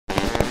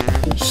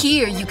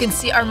Here you can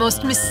see our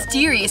most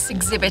mysterious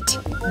exhibit,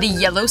 the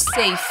yellow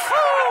safe.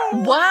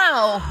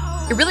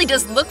 Wow, it really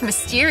does look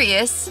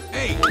mysterious.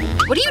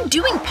 What are you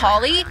doing,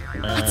 Polly?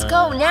 Let's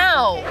go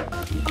now.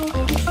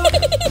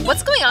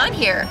 What's going on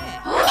here?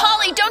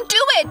 Polly, don't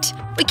do it!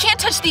 We can't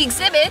touch the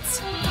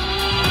exhibits.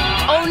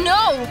 Oh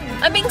no,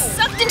 I'm being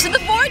sucked into the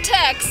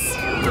vortex.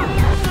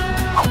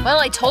 Well,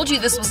 I told you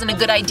this wasn't a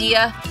good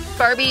idea.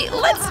 Barbie,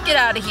 let's get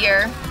out of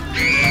here.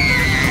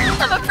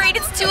 I'm afraid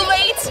it's too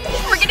late.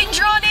 We're getting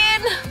drawn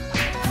in.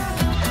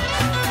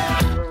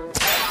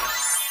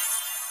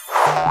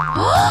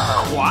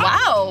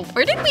 Wow,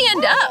 where did we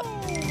end up?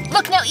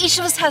 Look, now each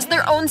of us has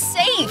their own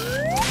safe.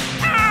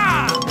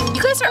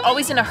 You guys are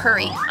always in a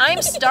hurry.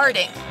 I'm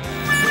starting.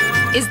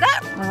 Is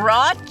that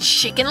raw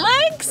chicken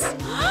legs?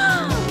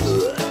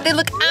 They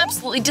look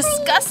absolutely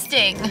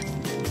disgusting.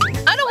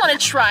 I don't want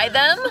to try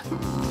them.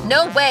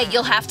 No way,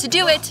 you'll have to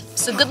do it.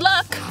 So good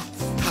luck.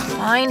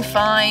 Fine,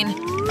 fine.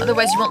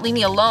 Otherwise you won't leave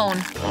me alone.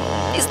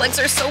 These legs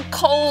are so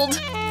cold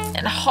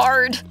and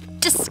hard.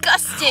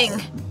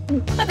 Disgusting.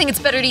 I think it's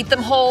better to eat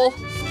them whole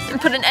and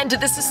put an end to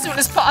this as soon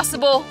as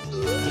possible.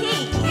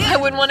 I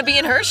wouldn't want to be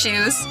in her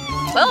shoes.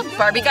 Well,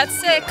 Barbie got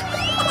sick.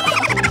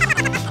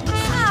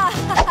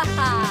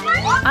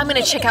 I'm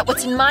gonna check out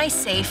what's in my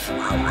safe.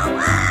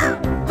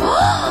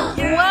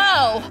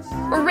 Wow!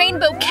 A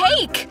rainbow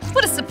cake!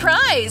 What a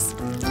surprise!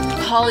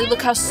 Polly,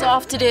 look how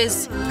soft it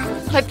is.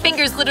 My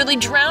finger's literally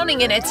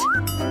drowning in it.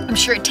 I'm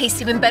sure it tastes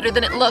even better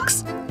than it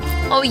looks.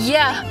 Oh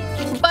yeah,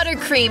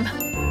 buttercream.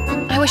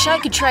 I wish I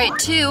could try it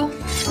too.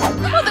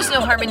 Well, there's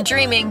no harm in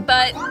dreaming,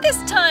 but this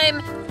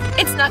time,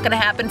 it's not gonna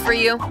happen for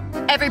you.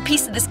 Every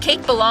piece of this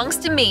cake belongs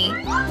to me.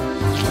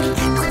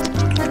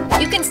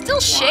 You can still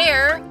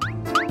share.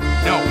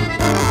 No.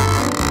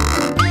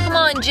 Come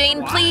on,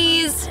 Jane,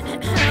 please.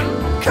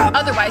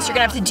 Otherwise, you're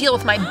gonna have to deal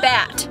with my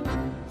bat.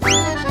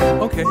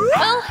 Okay.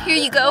 Well, here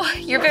you go.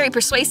 You're very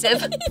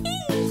persuasive.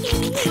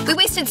 We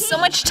wasted so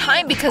much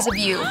time because of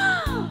you.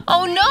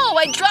 Oh no,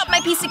 I dropped my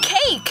piece of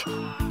cake.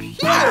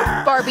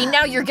 Barbie,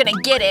 now you're gonna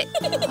get it.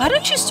 Why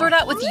don't you sort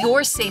out with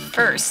your safe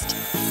first?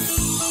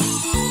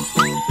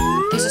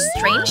 There's a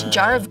strange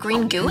jar of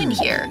green goo in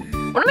here.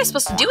 What am I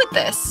supposed to do with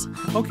this?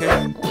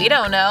 Okay. We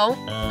don't know.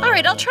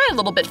 Alright, I'll try a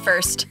little bit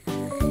first.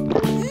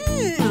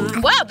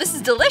 Wow, this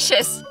is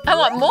delicious! I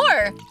want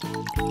more!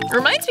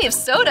 Reminds me of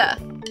soda.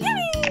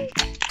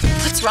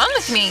 What's wrong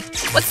with me?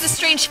 What's this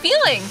strange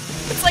feeling?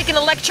 It's like an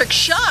electric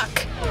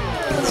shock.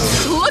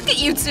 Look at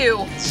you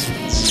two!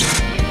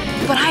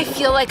 But I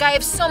feel like I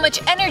have so much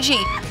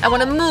energy. I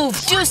want to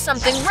move, do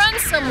something, run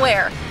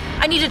somewhere.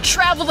 I need to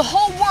travel the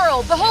whole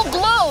world, the whole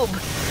globe.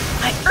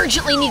 I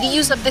urgently need to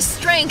use up this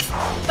strength,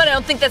 but I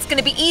don't think that's going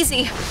to be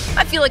easy.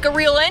 I feel like a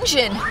real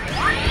engine.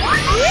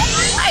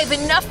 I have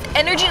enough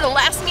energy to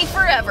last me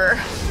forever.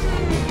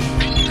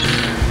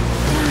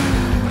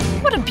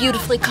 What a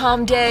beautifully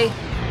calm day.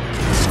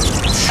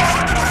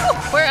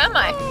 Oh, where am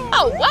I?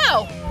 Oh,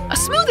 wow! A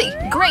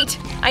smoothie! Great!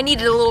 I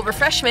needed a little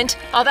refreshment.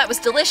 Oh, that was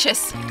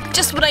delicious.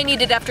 Just what I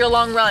needed after a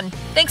long run.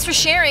 Thanks for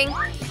sharing.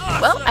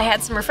 Well, I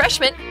had some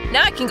refreshment.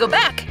 Now I can go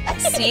back.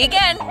 See you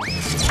again.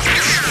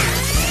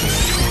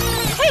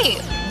 Hey,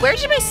 where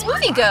did my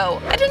smoothie go?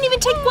 I didn't even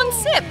take one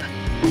sip.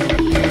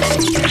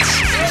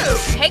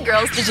 Hey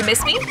girls, did you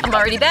miss me? I'm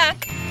already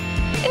back.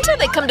 Until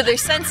they come to their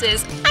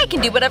senses, I can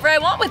do whatever I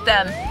want with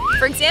them.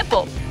 For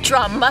example,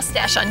 draw a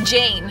mustache on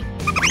Jane.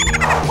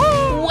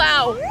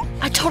 Wow,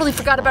 I totally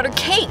forgot about her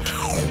cake.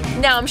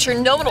 Now I'm sure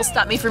no one will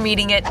stop me from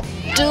eating it.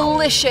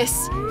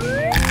 Delicious.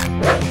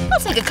 I'll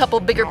take a couple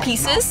bigger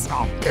pieces.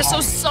 They're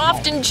so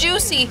soft and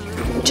juicy.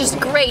 Just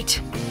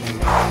great.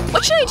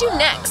 What should I do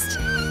next?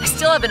 I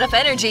still have enough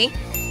energy.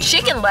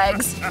 Chicken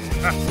legs.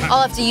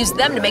 I'll have to use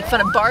them to make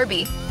fun of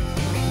Barbie.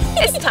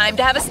 It's time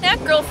to have a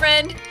snack,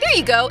 girlfriend. Here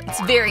you go. It's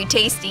very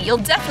tasty. You'll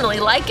definitely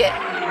like it.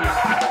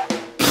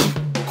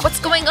 What's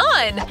going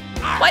on?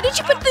 Why did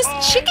you put this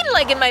chicken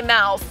leg in my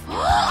mouth?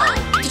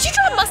 Did you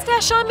draw a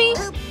mustache on me?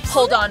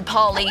 Hold on,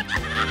 Polly.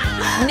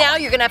 Now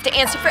you're gonna have to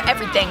answer for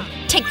everything.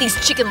 Take these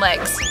chicken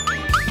legs.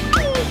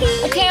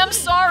 Okay, I'm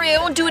sorry. I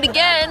won't do it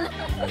again.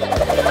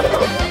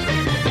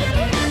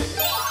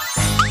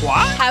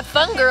 What? Have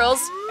fun,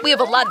 girls. We have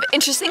a lot of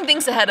interesting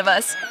things ahead of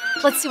us.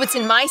 Let's see what's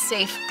in my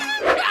safe.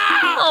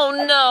 Oh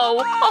no,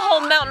 a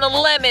whole mountain of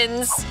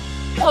lemons.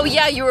 Oh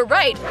yeah, you were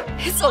right.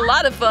 It's a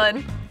lot of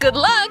fun. Good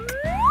luck.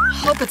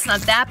 Hope it's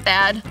not that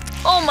bad.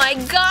 Oh my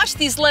gosh,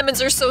 these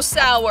lemons are so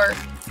sour.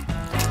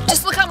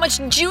 Just look how much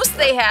juice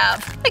they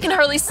have. I can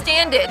hardly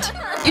stand it.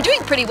 You're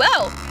doing pretty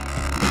well.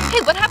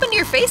 Hey, what happened to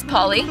your face,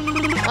 Polly?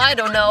 I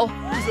don't know.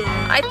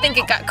 I think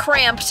it got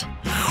cramped.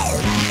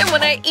 And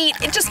when I eat,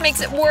 it just makes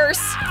it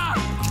worse.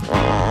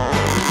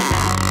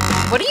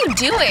 What are you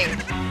doing?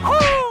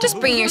 Just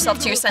bringing yourself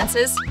to your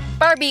senses.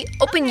 Barbie,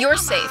 open your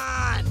safe.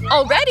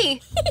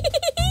 Already?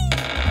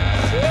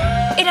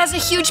 It has a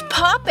huge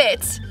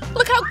poppet.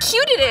 Look how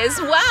cute it is.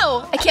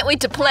 Wow, I can't wait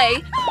to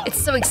play.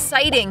 It's so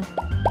exciting.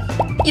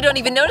 You don't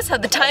even notice how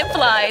the time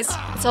flies.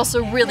 It's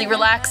also really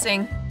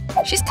relaxing.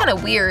 She's kind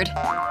of weird.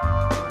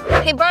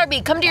 Hey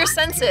Barbie, come to your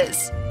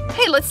senses.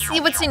 Hey, let's see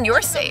what's in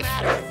your safe.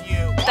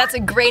 That's a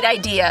great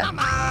idea.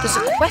 There's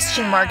a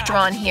question mark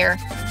drawn here.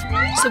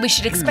 So we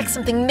should expect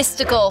something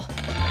mystical.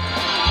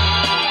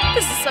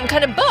 This is some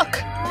kind of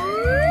book.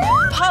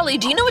 Polly,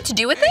 do you know what to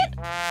do with it?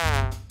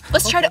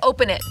 Let's try to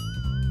open it.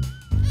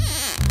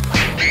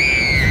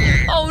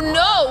 Oh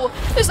no!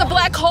 There's a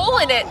black hole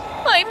in it!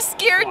 I'm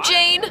scared,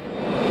 Jane!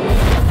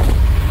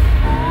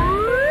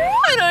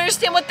 I don't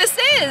understand what this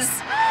is!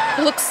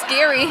 It looks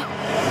scary.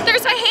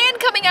 There's a hand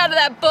coming out of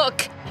that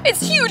book!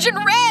 It's huge and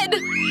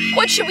red!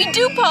 What should we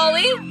do,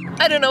 Polly?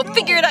 I don't know,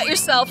 figure it out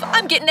yourself.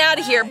 I'm getting out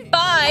of here.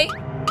 Bye!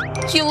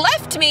 You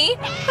left me?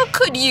 How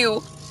could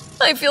you?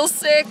 I feel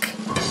sick.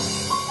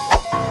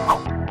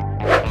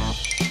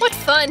 What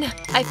fun!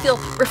 I feel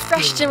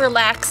refreshed and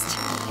relaxed.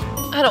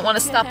 I don't want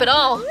to stop at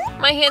all.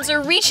 My hands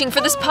are reaching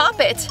for this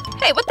poppet.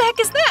 Hey, what the heck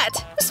is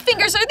that? Whose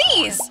fingers are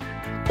these?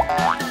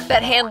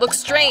 That hand looks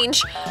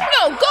strange.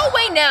 No, go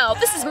away now!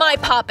 This is my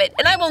poppet,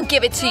 and I won't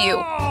give it to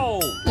you.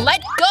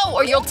 Let go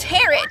or you'll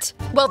tear it!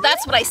 Well,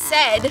 that's what I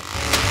said.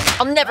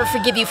 I'll never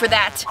forgive you for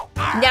that.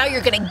 Now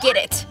you're gonna get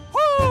it.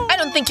 I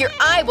don't think your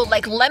eye will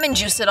like lemon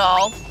juice at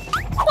all.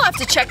 We'll have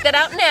to check that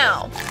out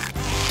now.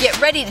 Get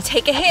ready to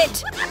take a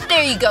hit.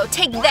 There you go,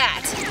 take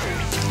that.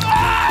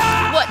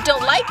 What,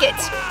 don't like it?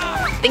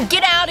 Then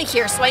get out of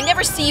here so I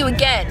never see you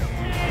again.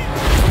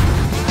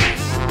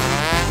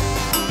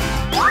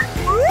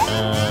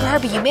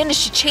 Barbie, you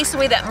managed to chase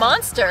away that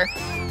monster.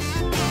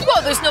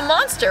 Whoa, there's no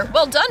monster.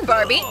 Well done,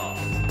 Barbie.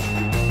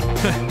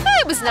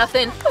 It was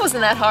nothing. It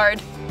wasn't that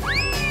hard.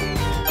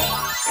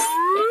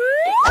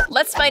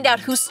 Let's find out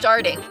who's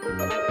starting.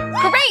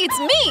 Hooray, it's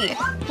me!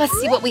 Let's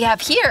see what we have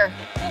here.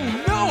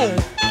 No!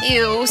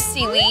 Ew,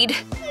 seaweed.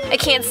 I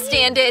can't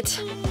stand it.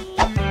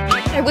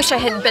 I wish I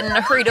hadn't been in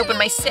a hurry to open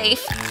my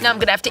safe. Now I'm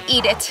gonna have to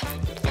eat it.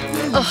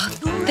 Ugh,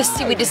 this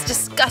seaweed is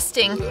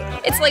disgusting.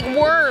 It's like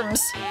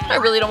worms. I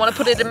really don't want to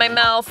put it in my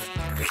mouth.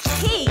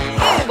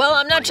 Well,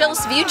 I'm not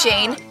jealous of you,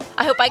 Jane.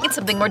 I hope I get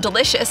something more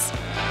delicious.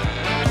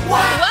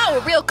 Wow,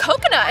 a real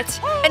coconut!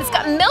 And it's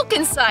got milk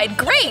inside.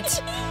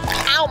 Great!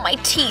 Ow, my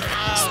teeth.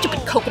 Stupid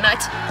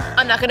coconut.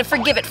 I'm not gonna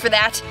forgive it for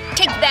that.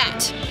 Take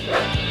that.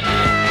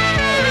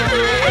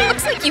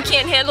 Looks like you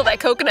can't handle that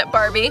coconut,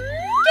 Barbie.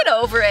 Get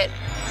over it.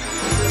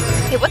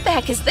 Hey, what the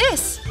heck is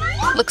this?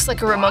 Looks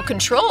like a remote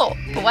control,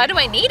 but why do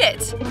I need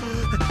it?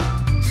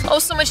 Oh,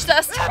 so much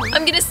dust.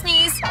 I'm gonna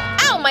sneeze.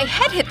 Ow, my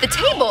head hit the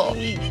table.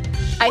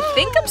 I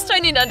think I'm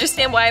starting to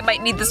understand why I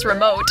might need this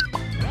remote.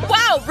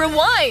 Wow,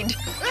 rewind.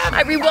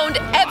 I rewound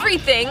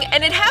everything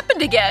and it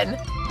happened again.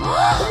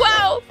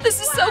 Wow,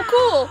 this is so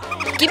cool.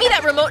 Give me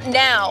that remote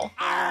now.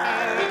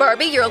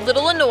 Barbie, you're a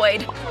little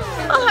annoyed.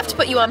 I'll have to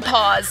put you on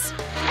pause.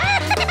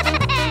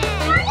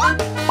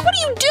 What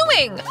are you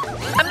doing?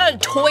 I'm not a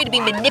toy to be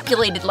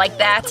manipulated like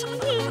that.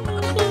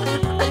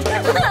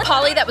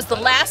 Polly, that was the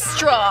last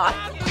straw.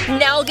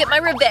 Now I'll get my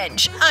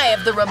revenge. I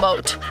have the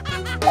remote.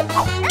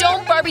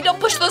 Don't, Barbie, don't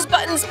push those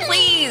buttons,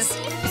 please.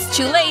 It's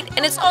too late,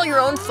 and it's all your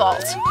own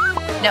fault.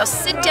 Now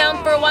sit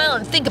down for a while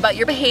and think about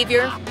your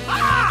behavior.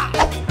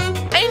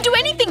 I didn't do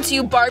anything to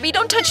you, Barbie.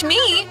 Don't touch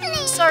me.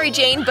 Sorry,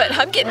 Jane, but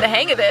I'm getting the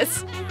hang of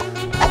this.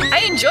 I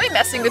enjoy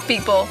messing with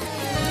people.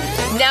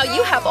 Now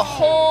you have a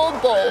whole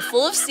bowl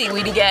full of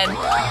seaweed again.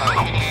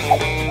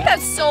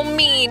 That's so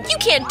mean. You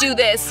can't do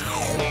this.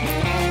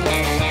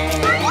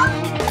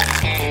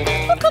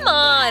 Oh, come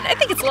on. I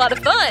think it's a lot of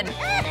fun.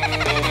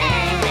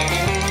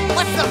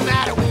 What's the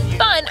matter with you?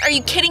 Fun? Are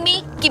you kidding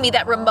me? Give me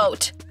that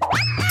remote.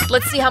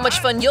 Let's see how much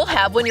fun you'll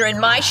have when you're in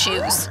my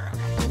shoes.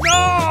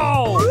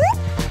 No!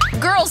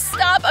 Girls,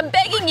 stop! I'm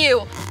begging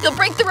you! You'll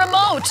break the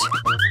remote!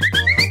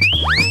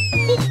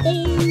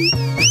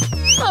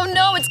 Oh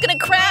no, it's gonna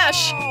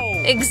crash!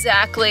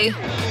 Exactly.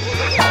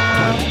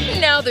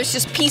 Now there's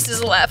just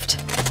pieces left.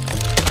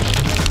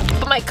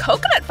 But my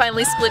coconut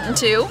finally split in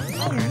two.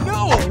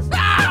 No!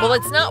 Well,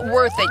 it's not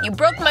worth it. You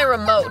broke my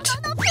remote.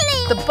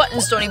 The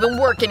buttons don't even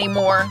work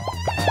anymore.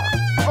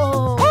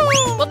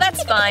 Well,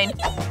 that's fine.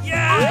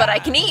 But I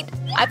can eat.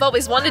 I've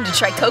always wanted to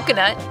try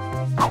coconut.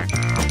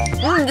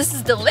 This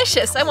is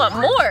delicious. I want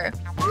more.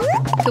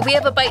 Could we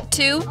have a bite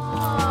too?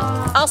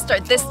 I'll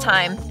start this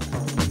time.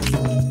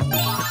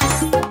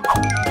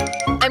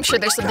 I'm sure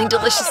there's something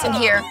delicious in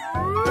here.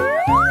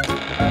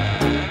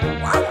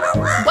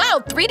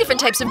 Wow, 3 different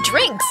types of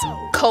drinks.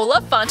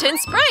 Cola, Fanta, and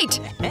Sprite.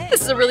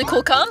 This is a really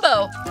cool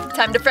combo.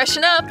 Time to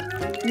freshen up.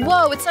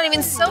 Whoa, it's not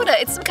even soda.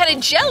 It's some kind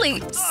of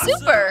jelly.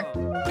 Super.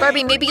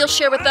 Barbie, maybe you'll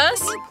share with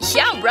us?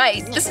 Yeah,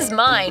 right. This is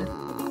mine.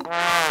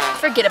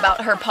 Forget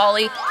about her,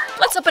 Polly.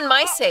 Let's open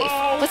my safe.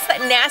 What's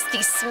that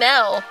nasty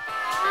smell?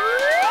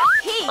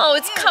 Oh,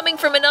 it's coming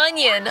from an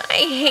onion.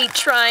 I hate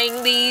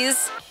trying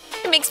these.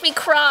 It makes me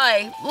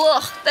cry.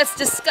 Ugh, that's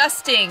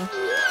disgusting.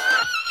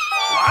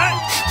 What?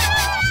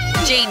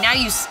 Jane, now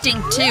you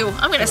stink too.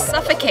 I'm gonna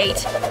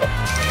suffocate.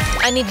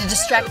 I need to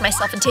distract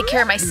myself and take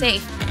care of my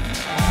safe.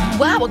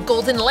 Wow, a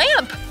golden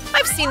lamp!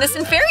 I've seen this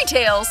in fairy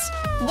tales.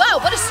 Wow,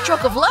 what a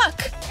stroke of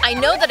luck. I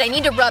know that I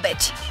need to rub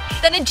it.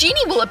 Then a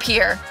genie will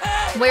appear.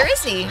 Where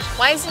is he?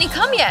 Why hasn't he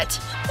come yet?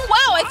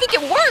 Wow, I think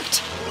it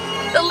worked!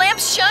 The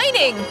lamp's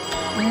shining!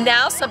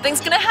 Now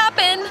something's gonna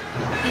happen!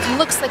 It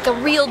looks like a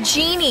real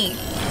genie.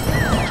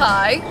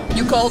 Hi,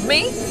 you called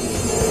me?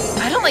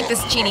 I don't like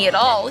this genie at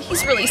all.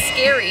 He's really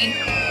scary.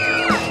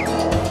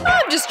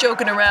 I'm just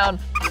joking around.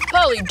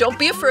 Polly, don't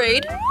be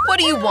afraid. What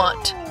do you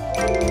want?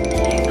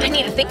 I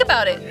need to think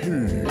about it.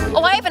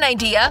 Oh, I have an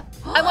idea.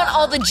 I want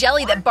all the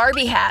jelly that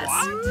Barbie has.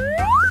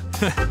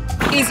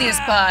 Easy as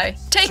pie.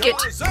 Take it.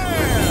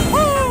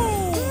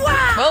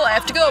 Well, I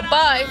have to go.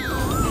 Bye.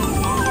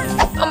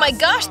 Oh my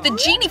gosh, the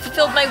genie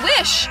fulfilled my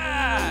wish.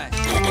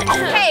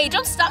 Hey,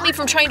 don't stop me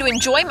from trying to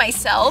enjoy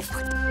myself.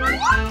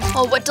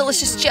 Oh, what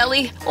delicious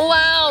jelly.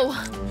 Wow.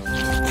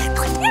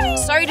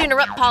 Sorry to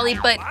interrupt, Polly,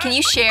 but can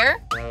you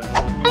share?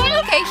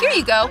 Okay, here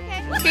you go.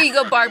 Here you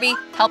go, Barbie.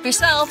 Help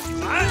yourself.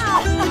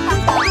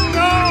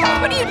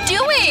 What are you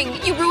doing?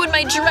 You ruined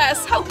my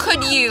dress. How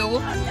could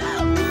you?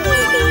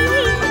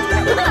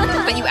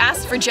 But you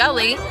asked for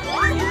jelly.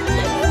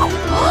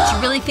 Do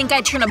you really think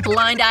I'd turn a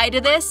blind eye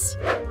to this?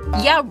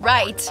 Yeah,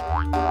 right.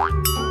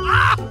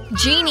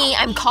 Genie,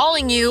 I'm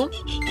calling you.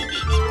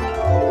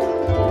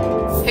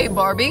 Hey,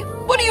 Barbie.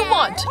 What do you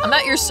want? I'm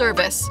at your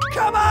service.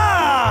 Come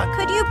on!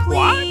 Could you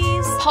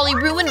please? Polly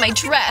ruined my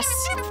dress.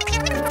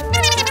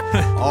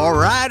 All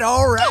right.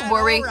 Don't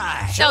worry.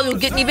 Now you'll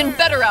get an even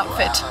better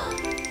outfit.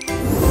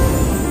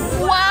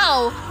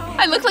 Wow!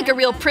 I look like a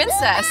real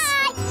princess.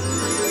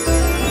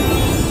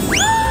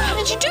 How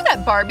did you do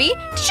that, Barbie?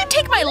 Did you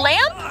take my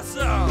lamp?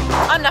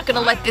 I'm not gonna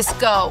let this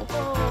go.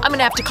 I'm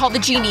gonna have to call the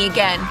genie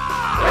again.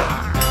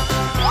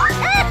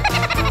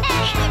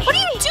 What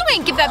are you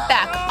doing? Give that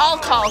back. I'll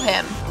call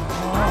him.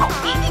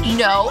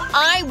 No,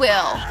 I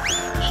will.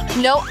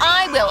 No,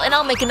 I will, and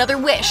I'll make another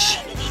wish.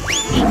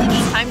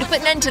 It's time to put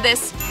an end to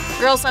this.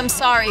 Girls, I'm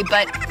sorry,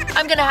 but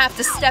I'm gonna have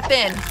to step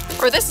in,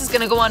 or this is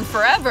gonna go on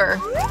forever.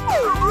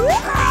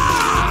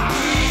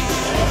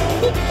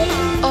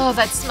 Oh,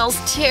 that smells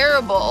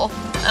terrible.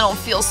 I don't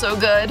feel so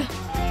good.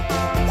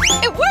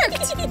 It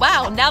worked!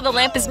 Wow, now the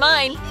lamp is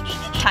mine.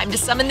 Time to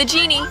summon the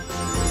genie.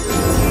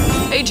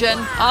 Hey,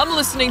 Jen, I'm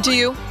listening to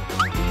you.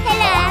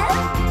 Hello?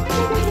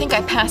 I think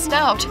I passed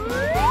out.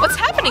 What's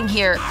happening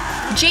here?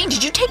 Jane,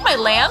 did you take my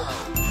lamp?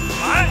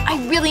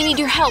 I really need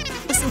your help.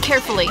 Listen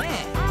carefully.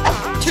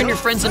 Turn your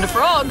friends into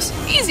frogs.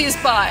 Easy as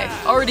pie.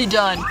 Already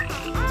done.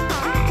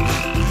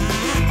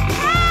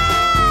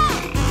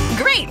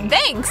 Great,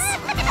 thanks!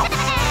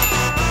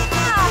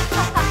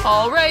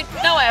 Alright,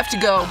 now I have to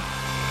go.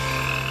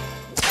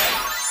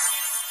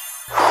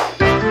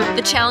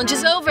 The challenge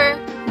is over,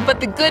 but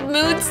the good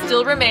mood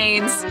still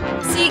remains.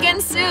 See you again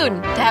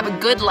soon to have a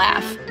good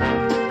laugh.